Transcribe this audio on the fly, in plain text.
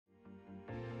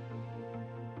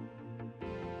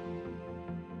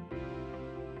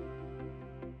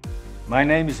My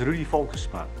name is Rudy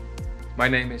Volkersma. My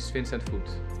name is Vincent Voet.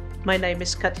 My name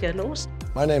is Katja Loos.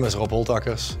 My name is Rob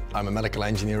Holtakkers. I'm a medical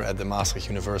engineer at the Maastricht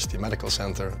University Medical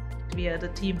Center. We are the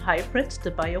team HyBRIt,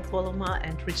 the biopolymer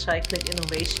and recycling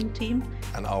innovation team.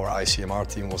 And our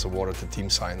iCMR team was awarded the Team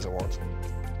Science Award.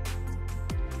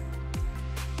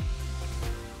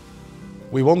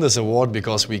 We won this award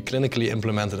because we clinically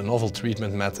implemented a novel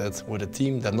treatment method with a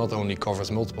team that not only covers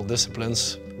multiple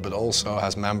disciplines, but also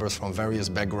has members from various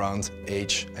backgrounds,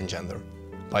 age and gender.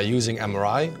 By using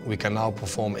MRI, we can now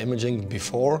perform imaging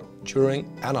before,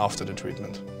 during and after the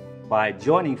treatment. By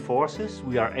joining forces,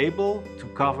 we are able to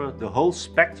cover the whole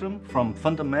spectrum from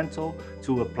fundamental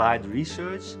to applied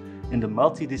research in the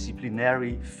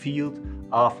multidisciplinary field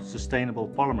of sustainable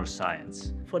polymer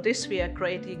science. For this we are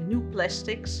creating new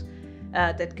plastics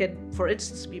that can, for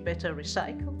instance, be better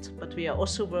recycled, but we are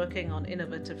also working on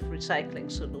innovative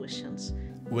recycling solutions.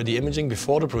 With the imaging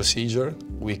before the procedure,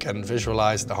 we can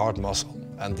visualize the heart muscle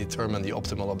and determine the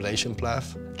optimal ablation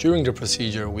path. During the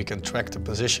procedure, we can track the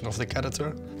position of the catheter,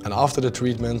 and after the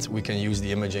treatment, we can use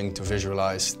the imaging to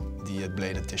visualize the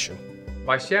ablated tissue.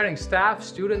 By sharing staff,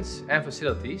 students and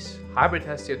facilities, HyBRIt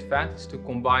has the advantage to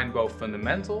combine both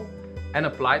fundamental and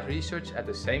applied research at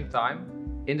the same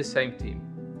time in the same team.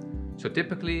 So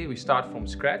typically we start from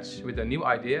scratch with a new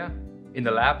idea in the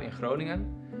lab in Groningen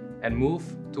and move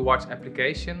towards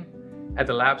application at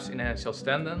the labs in NHL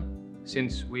Stenden,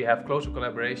 since we have closer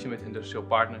collaboration with industrial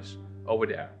partners over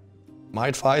there. My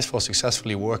advice for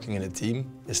successfully working in a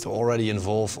team is to already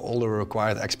involve all the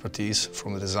required expertise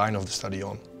from the design of the study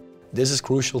on. This is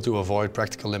crucial to avoid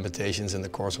practical limitations in the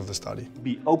course of the study.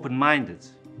 Be open-minded,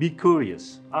 be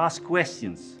curious, ask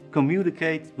questions,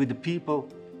 communicate with the people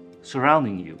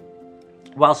surrounding you.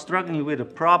 While struggling with a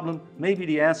problem, maybe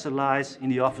the answer lies in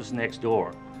the office next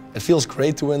door. It feels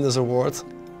great to win this award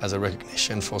as a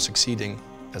recognition for succeeding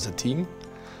as a team,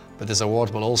 but this award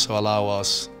will also allow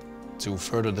us to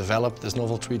further develop this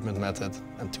novel treatment method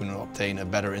and to obtain a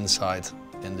better insight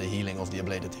in the healing of the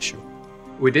ablated tissue.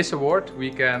 With this award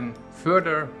we can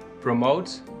further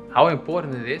promote how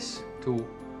important it is to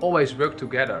always work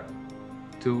together,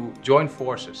 to join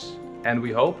forces, and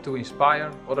we hope to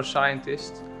inspire other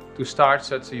scientists to start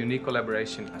such a unique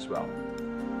collaboration as well.